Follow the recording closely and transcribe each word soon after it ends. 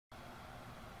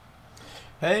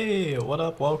Hey, what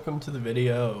up? Welcome to the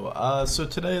video. So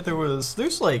today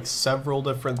there's like several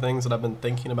different things that I've been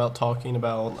thinking about talking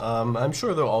about. I'm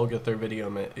sure they'll all get their video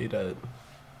made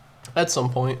at some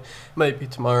point. Might be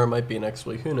tomorrow, might be next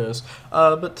week, who knows.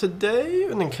 But today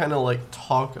I'm gonna kind of like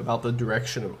talk about the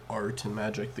direction of art in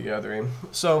Magic the Gathering.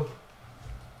 So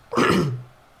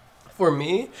for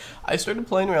me, I started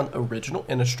playing around original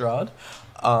Innistrad.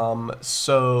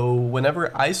 So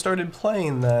whenever I started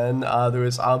playing then, there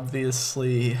was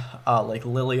obviously, like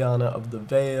Liliana of the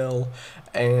Veil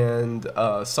and,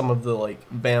 some of the, like,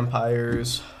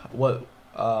 vampires.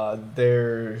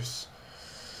 There's...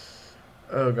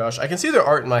 Oh gosh, I can see their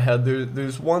art in my head.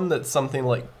 There's one that's something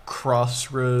like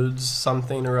Crossroads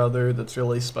something or other that's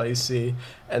really spicy.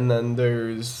 And then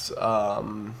there's,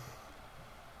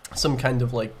 some kind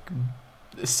of like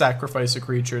sacrifice a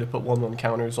creature to put 1/1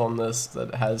 counters on this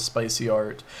that has spicy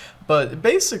art. But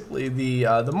basically, the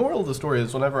moral of the story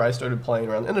is whenever I started playing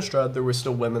around Innistrad, there were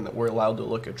still women that were allowed to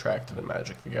look attractive in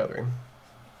Magic the Gathering.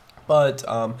 But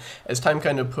as time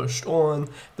kind of pushed on,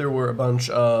 there were a bunch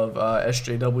of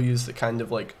SJWs that kind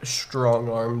of like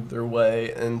strong-armed their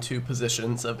way into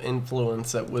positions of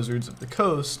influence at Wizards of the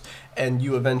Coast, and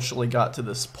you eventually got to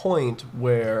this point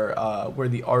where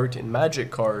the art in Magic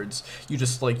cards, you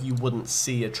wouldn't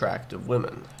see attractive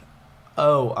women.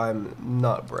 Oh, I'm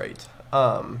not bright.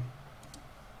 You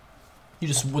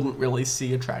just wouldn't really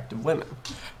see attractive women,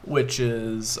 which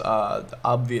is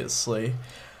obviously,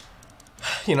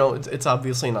 you know, it's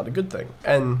obviously not a good thing.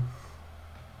 And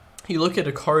you look at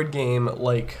a card game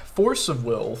like Force of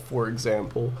Will, for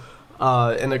example,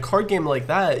 in a card game like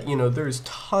that, you know, there's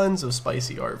tons of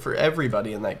spicy art for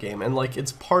everybody in that game, and like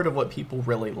it's part of what people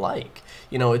really like.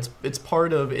 You know, it's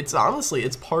part of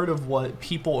what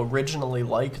people originally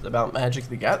liked about Magic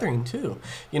the Gathering too.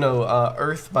 You know,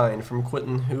 Earthbind from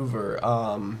Quentin Hoover,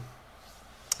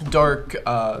 Dark,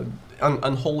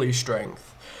 Unholy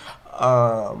Strength,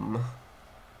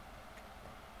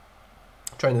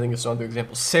 trying to think of some other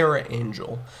examples. Sarah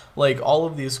Angel, like all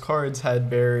of these cards had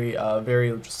very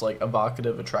just like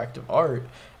evocative, attractive art,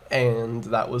 and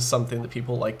that was something that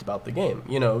people liked about the game.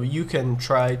 You know, you can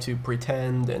try to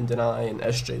pretend and deny and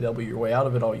SJW your way out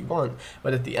of it all you want,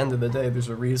 but at the end of the day, there's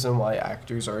a reason why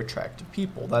actors are attractive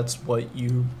people. That's what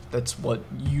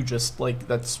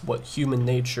human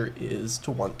nature is to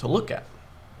want to look at.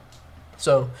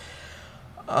 So,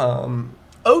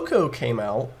 Oko came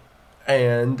out,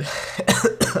 and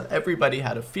everybody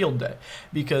had a field day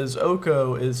because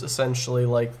Oko is essentially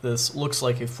like this, looks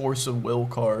like a Force of Will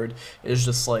card, is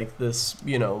just like this,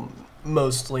 you know,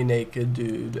 mostly naked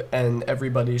dude, and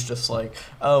everybody's just like,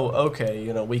 oh, okay,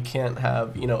 you know, we can't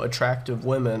have, you know, attractive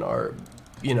women are,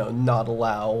 you know, not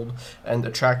allowed, and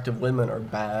attractive women are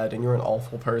bad, and you're an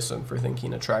awful person for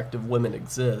thinking attractive women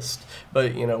exist,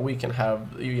 but, you know, we can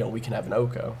have an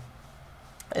Oko.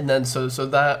 And then so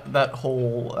that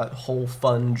whole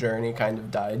fun journey kind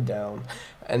of died down,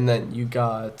 and then you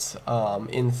got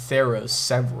in Theros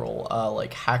several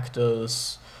like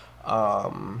Haktos,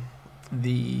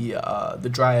 the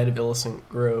Dryad of Illicent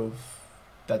Grove,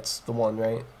 that's the one,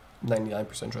 right?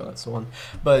 99% sure that's the one.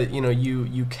 But you know,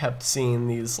 you kept seeing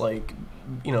these, like,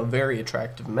 you know, very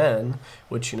attractive men,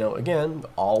 which, you know, again,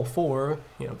 all for,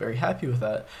 you know, very happy with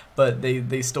that, but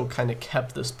they still kind of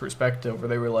kept this perspective where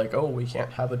they were like, oh, we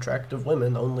can't have attractive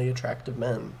women, only attractive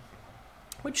men,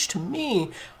 which to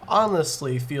me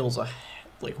honestly feels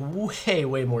like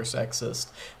way more sexist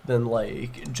than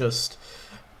like just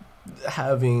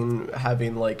having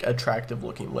like attractive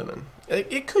looking women.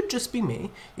 It could just be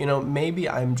me, you know, maybe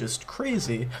I'm just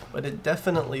crazy, but it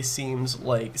definitely seems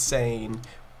like saying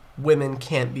women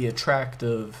can't be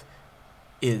attractive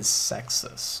is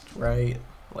sexist, right?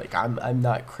 Like I'm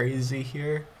not crazy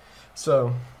here.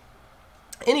 So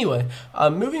anyway,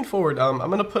 moving forward, I'm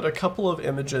gonna put a couple of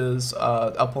images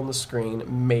up on the screen.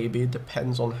 Maybe,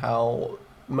 depends on how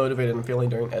motivated I'm feeling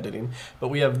during editing, but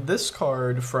we have this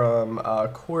card from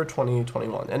Core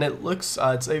 2021, and it looks,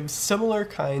 it's a similar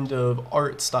kind of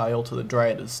art style to the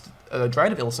Dryad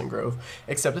of Illicent Grove,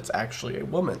 except it's actually a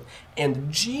woman.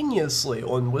 And geniusly,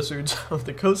 on Wizards of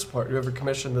the Coast part, whoever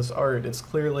commissioned this art, it's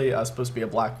clearly supposed to be a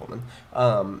black woman.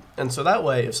 And so that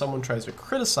way, if someone tries to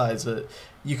criticize it,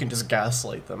 you can just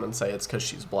gaslight them and say it's because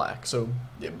she's black. So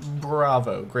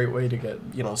bravo, great way to get,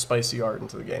 you know, spicy art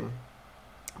into the game.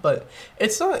 But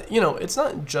it's not, you know, it's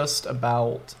not just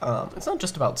about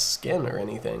skin or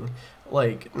anything,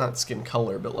 like, not skin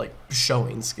color, but like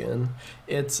showing skin.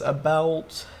 It's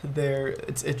about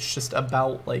it's just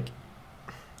about like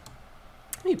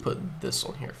let me put this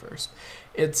on here first.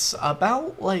 It's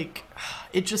about like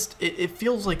it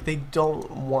feels like they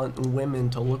don't want women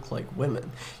to look like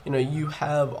women. You know, you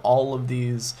have all of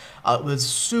these it was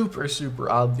super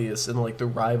obvious in like the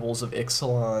Rivals of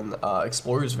Ixalan,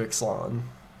 Explorers of Ixalan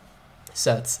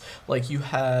sets. Like you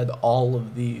had all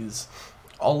of these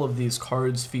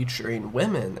cards featuring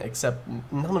women, except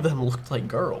none of them looked like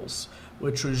girls,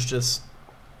 which was just,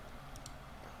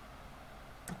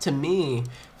 to me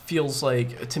feels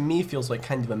like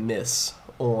kind of a miss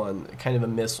on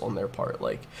their part.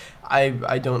 Like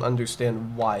I don't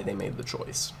understand why they made the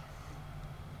choice.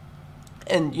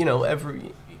 And you know,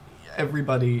 everybody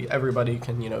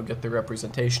can, you know, get their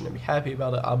representation and be happy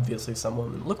about it. Obviously some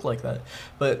women look like that,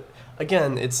 but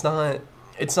again, it's not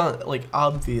like,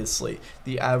 obviously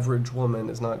the average woman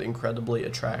is not incredibly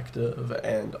attractive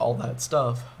and all that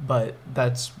stuff, but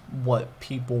that's what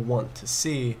people want to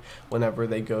see whenever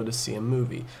they go to see a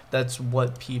movie. That's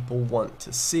what people want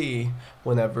to see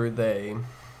whenever they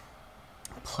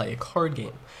play a card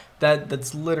game.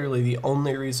 That's literally the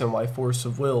only reason why Force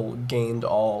of Will gained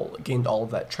all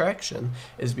of that traction,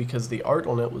 is because the art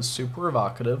on it was super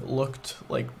evocative, looked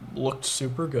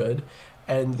super good.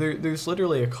 And there's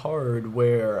literally a card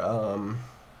where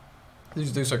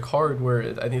there's a card where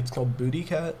I think it's called Booty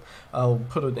Cat. I'll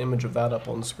put an image of that up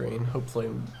on screen. Hopefully,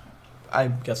 I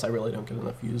guess I really don't get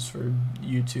enough views for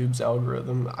YouTube's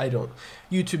algorithm.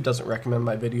 YouTube doesn't recommend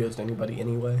my videos to anybody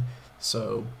anyway,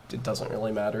 so it doesn't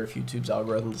really matter if YouTube's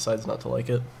algorithm decides not to like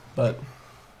it. But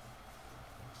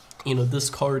you know, this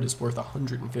card is worth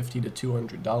 $150 to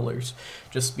 $200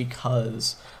 just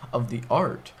because of the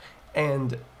art.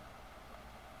 And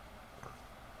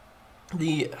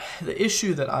the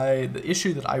issue that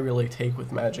I really take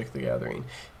with Magic the Gathering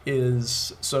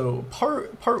is, so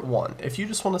part one, if you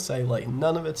just want to say like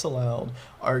none of it's allowed,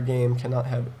 our game cannot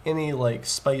have any like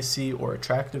spicy or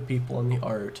attractive people in the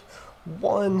art,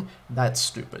 one, that's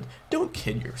stupid. Don't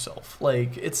kid yourself.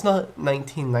 Like, it's not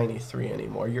 1993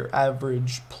 anymore. Your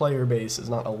average player base is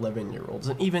not 11-year-olds,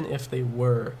 and even if they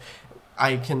were,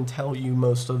 I can tell you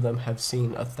most of them have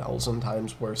seen 1,000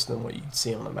 times worse than what you'd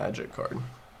see on a Magic card.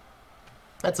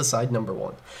 That's aside number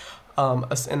one.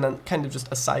 And then kind of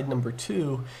just aside number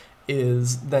two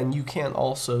is then you can't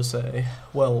also say,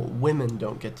 well, women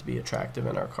don't get to be attractive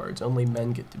in our cards, only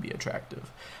men get to be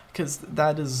attractive. Because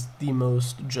that is the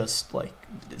most just like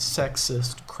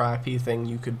sexist, crappy thing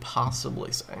you could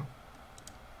possibly say.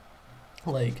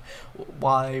 Like,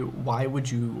 why would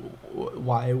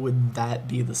that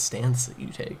be the stance that you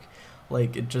take?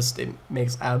 Like, it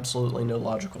makes absolutely no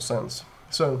logical sense.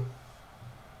 So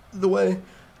the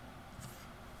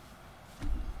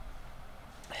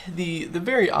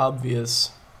very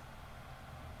obvious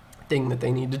thing that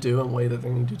they need to do and way that they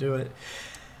need to do it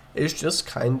is just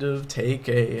kind of take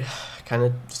a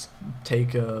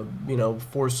you know,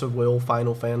 Force of Will,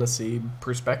 Final Fantasy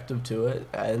perspective to it,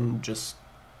 and just,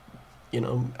 you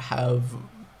know,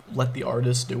 let the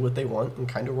artists do what they want and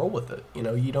kind of roll with it. You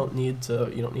know, you don't need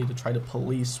to try to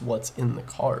police what's in the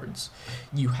cards.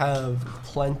 You have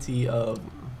plenty of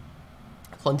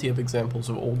examples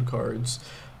of old cards.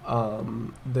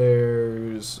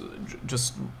 There's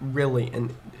just really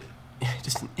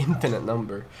just an infinite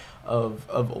number of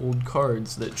old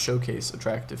cards that showcase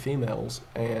attractive females,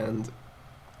 and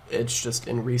it's just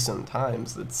in recent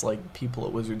times that's like people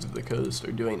at Wizards of the Coast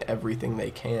are doing everything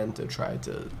they can to try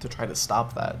to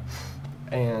stop that,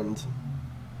 and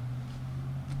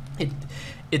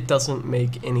it doesn't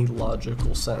make any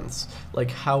logical sense.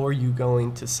 Like, how are you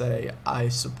going to say I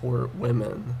support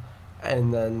women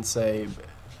and then say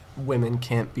women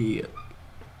can't be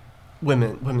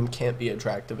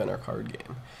attractive in our card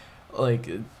game? Like,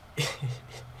 it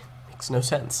makes no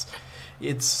sense.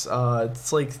 It's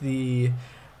like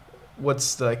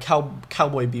what's the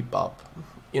Cowboy Bebop?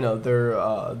 You know,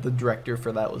 the director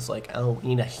for that was like, oh, we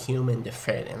need a human to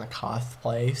fit in a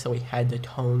cosplay, so we had to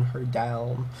tone her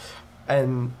down,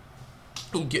 and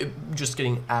just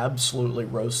getting absolutely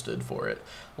roasted for it.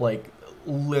 Like,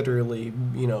 literally,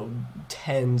 you know,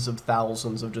 tens of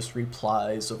thousands of just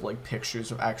replies of like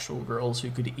pictures of actual girls who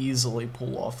could easily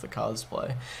pull off the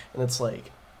cosplay, and it's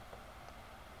like,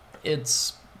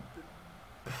 it's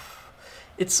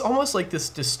almost like this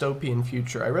dystopian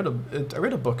future. I read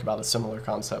a book about a similar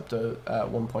concept at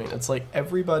one point. It's like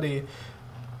everybody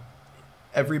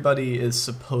is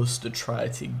supposed to try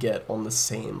to get on the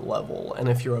same level, and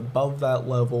if you're above that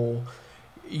level,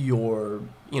 you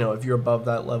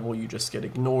just get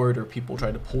ignored, or people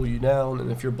try to pull you down,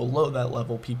 and if you're below that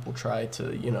level, people try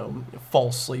to, you know,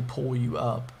 falsely pull you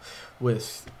up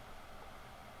with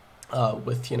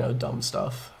you know, dumb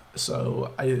stuff.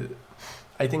 So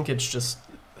I think it's just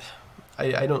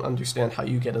I don't understand how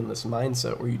you get in this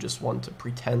mindset where you just want to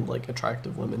pretend like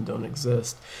attractive women don't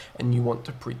exist, and you want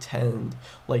to pretend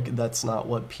like that's not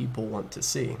what people want to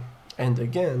see. And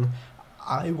again,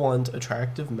 I want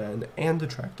attractive men and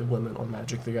attractive women on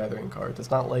Magic the Gathering cards. It's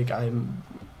not like I'm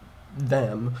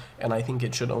them and I think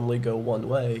it should only go one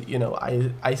way. You know,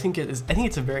 I think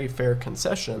it's a very fair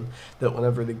concession that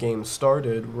whenever the game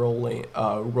started rolling,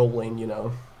 you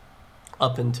know,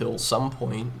 up until some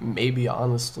point, maybe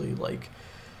honestly, like,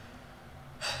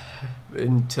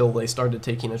 until they started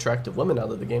taking attractive women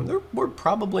out of the game, there were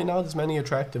probably not as many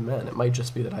attractive men. It might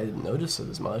just be that I didn't notice it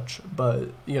as much, but,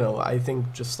 you know, I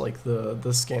think just like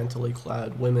the scantily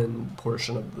clad women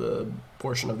portion of the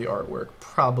artwork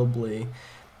probably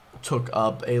took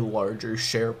up a larger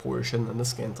share portion than the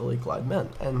scantily clad men.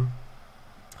 And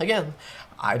again,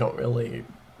 I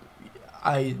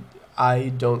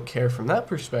don't care from that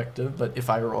perspective, but if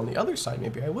I were on the other side,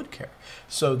 maybe I would care.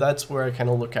 So that's where I kind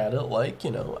of look at it like,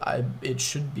 you know, it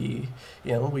should be,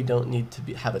 you know, we don't need to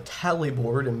have a tally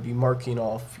board and be marking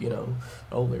off, you know,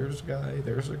 oh, there's a guy,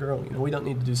 there's a girl. You know, we don't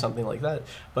need to do something like that,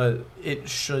 but it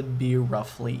should be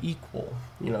roughly equal.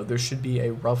 You know, there should be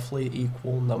a roughly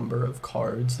equal number of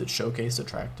cards that showcase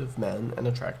attractive men and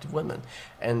attractive women.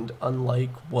 And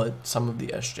unlike what some of the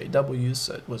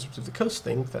SJWs at Wizards of the Coast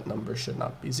think, that number should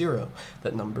not be 0.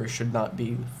 That number should not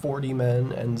be 40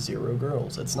 men and 0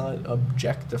 girls. It's not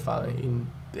objectifying,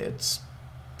 it's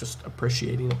just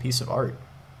appreciating a piece of art.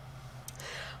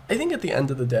 I think at the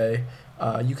end of the day,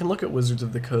 you can look at Wizards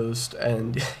of the Coast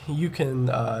and you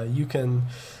can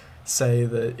say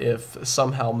that if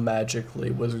somehow magically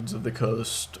Wizards of the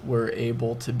Coast were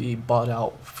able to be bought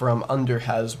out from under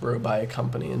Hasbro by a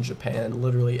company in Japan,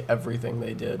 literally everything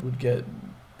they did would get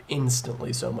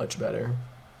instantly so much better.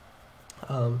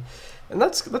 And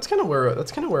that's kind of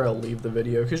where I'll leave the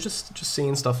video, because just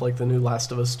seeing stuff like the new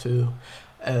Last of Us 2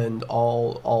 and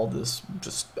all this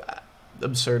just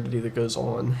absurdity that goes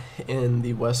on in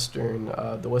the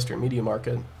Western media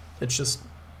market, it's just,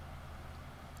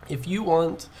 if you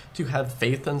want to have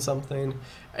faith in something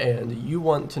and you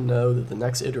want to know that the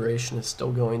next iteration is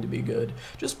still going to be good,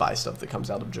 just buy stuff that comes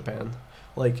out of Japan.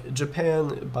 Like,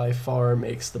 Japan by far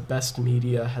makes the best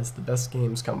media, has the best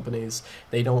games companies.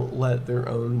 They don't let their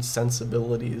own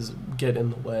sensibilities get in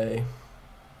the way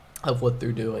of what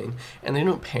they're doing, and they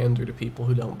don't pander to people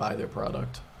who don't buy their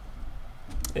product.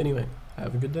 Anyway,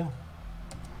 have a good day.